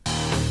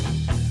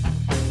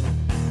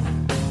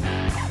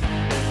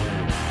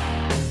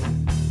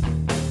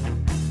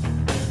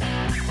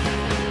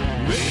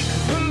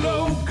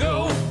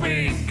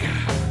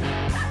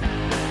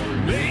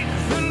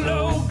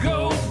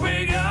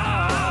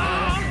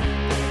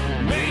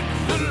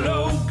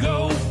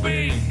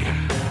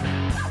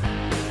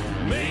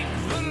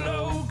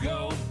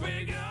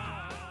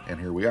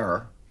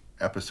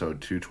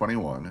episode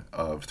 221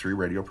 of 3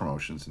 Radio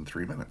Promotions in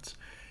 3 Minutes.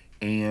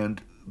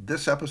 And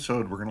this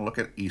episode, we're going to look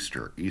at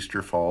Easter.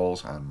 Easter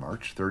falls on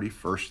March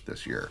 31st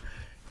this year.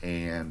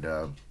 And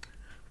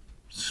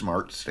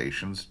smart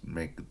stations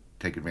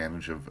take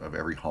advantage of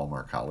every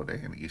Hallmark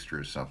holiday, and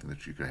Easter is something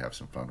that you could have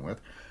some fun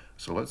with.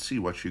 So let's see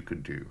what you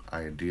could do.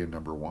 Idea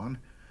number 1,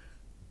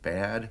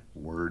 bad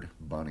word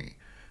bunny.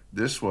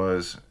 This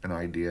was an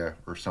idea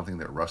or something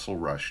that Russell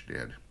Rush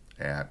did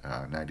at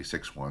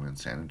 96.1 in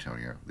San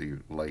Antonio, the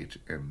late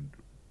and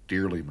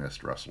dearly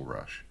missed Russell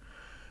Rush.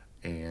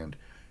 And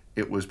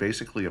it was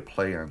basically a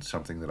play on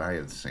something that I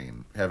had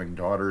seen. Having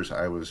daughters,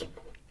 I was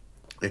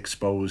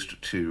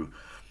exposed to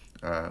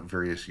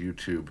various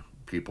YouTube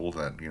people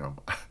that,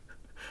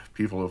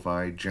 people of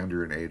my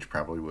gender and age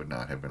probably would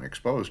not have been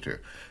exposed to.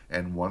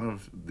 And one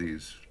of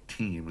these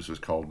teams was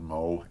called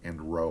Mo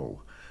and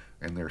Ro,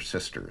 and they're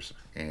sisters.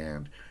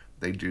 And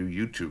they do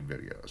YouTube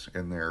videos,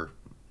 and they're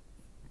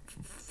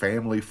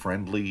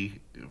family-friendly,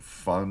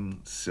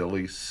 fun,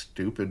 silly,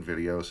 stupid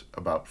videos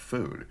about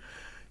food.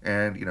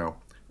 And,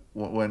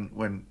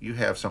 when you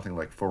have something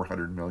like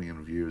 400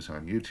 million views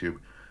on YouTube,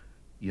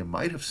 you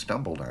might have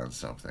stumbled on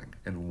something.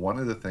 And one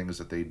of the things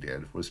that they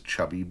did was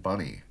Chubby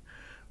Bunny,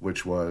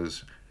 which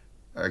was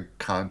a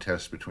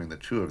contest between the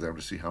two of them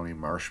to see how many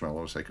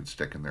marshmallows they could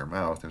stick in their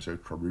mouth and say,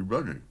 Chubby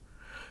Bunny.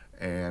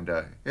 And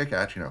it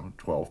got,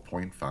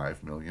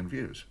 12.5 million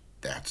views.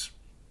 That's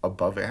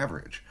above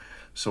average.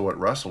 So what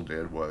Russell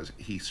did was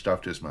he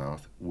stuffed his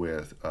mouth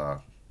with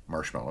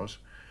marshmallows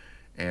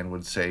and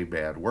would say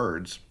bad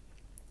words.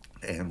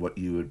 And what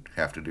you would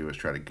have to do is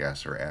try to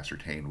guess or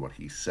ascertain what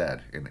he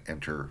said and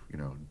enter,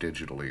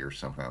 digitally or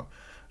somehow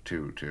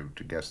to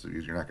guess.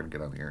 You're not going to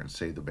get on the air and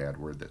say the bad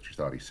word that you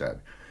thought he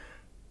said.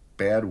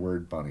 Bad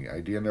word bunny.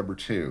 Idea number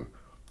 2,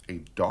 a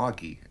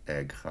doggy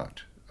egg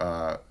hunt.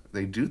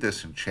 They do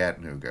this in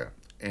Chattanooga,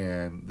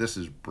 and this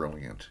is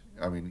brilliant.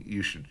 I mean,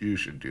 you should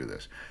do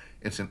this.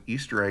 It's an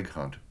Easter egg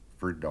hunt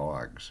for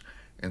dogs,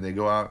 and they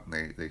go out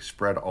and they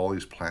spread all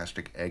these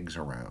plastic eggs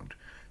around,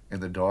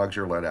 and the dogs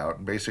are let out,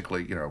 and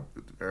basically,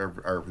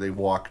 they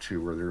walk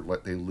to where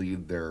they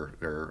lead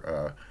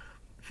their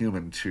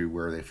human to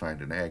where they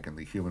find an egg, and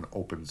the human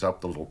opens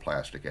up the little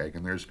plastic egg,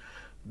 and there's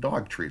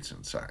dog treats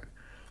inside.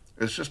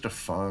 It's just a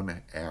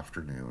fun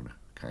afternoon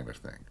kind of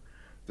thing.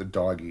 The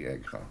doggy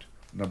egg hunt.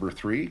 Number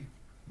 3,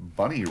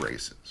 bunny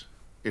races.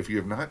 If you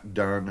have not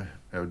done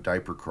a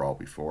diaper crawl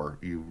before,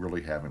 you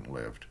really haven't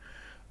lived.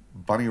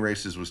 Bunny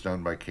races was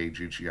done by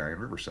KGGI in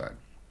Riverside,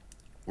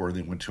 where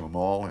they went to a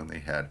mall and they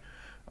had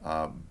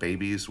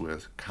babies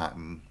with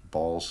cotton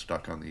balls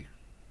stuck on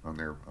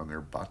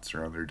their butts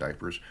or on their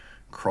diapers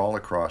crawl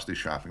across the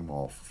shopping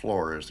mall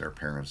floor as their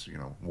parents,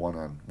 one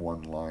on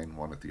one line,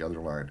 one at the other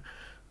line,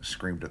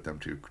 screamed at them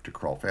to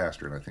crawl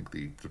faster. And I think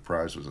the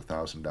prize was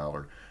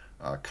 $1,000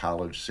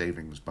 college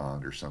savings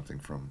bond or something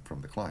from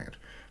the client.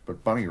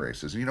 But bunny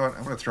races. You know what?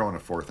 I'm going to throw in a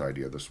 4th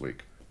idea this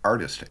week.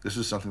 Artist. This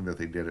is something that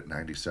they did at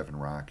 97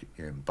 Rock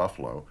in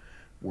Buffalo,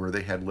 where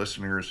they had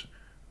listeners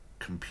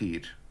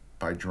compete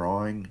by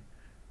drawing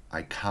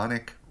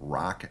iconic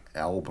rock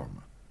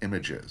album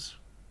images,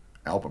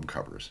 album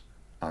covers,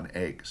 on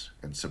eggs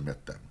and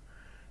submit them.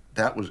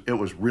 It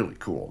was really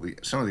cool.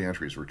 Some of the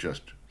entries were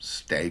just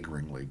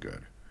staggeringly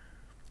good.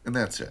 And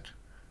that's it.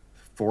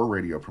 4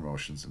 radio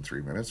promotions in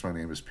 3 minutes. My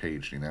name is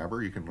Paige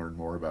Dienaber. You can learn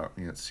more about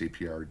me at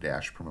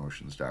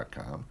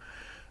cpr-promotions.com.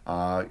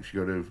 If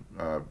you go to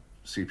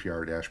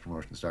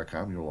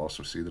cpr-promotions.com, you'll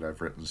also see that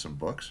I've written some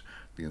books.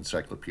 The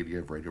Encyclopedia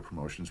of Radio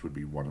Promotions would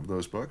be one of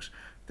those books.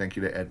 Thank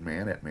you to Ed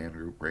Mann at Mann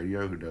Group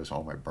Radio, who does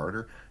all my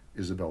barter.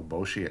 Isabel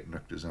Boshi at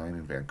Nook Design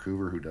in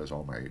Vancouver, who does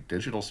all my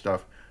digital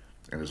stuff.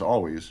 And as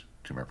always,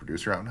 to my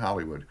producer out in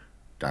Hollywood,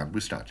 Don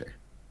Bustante.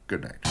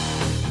 Good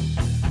night.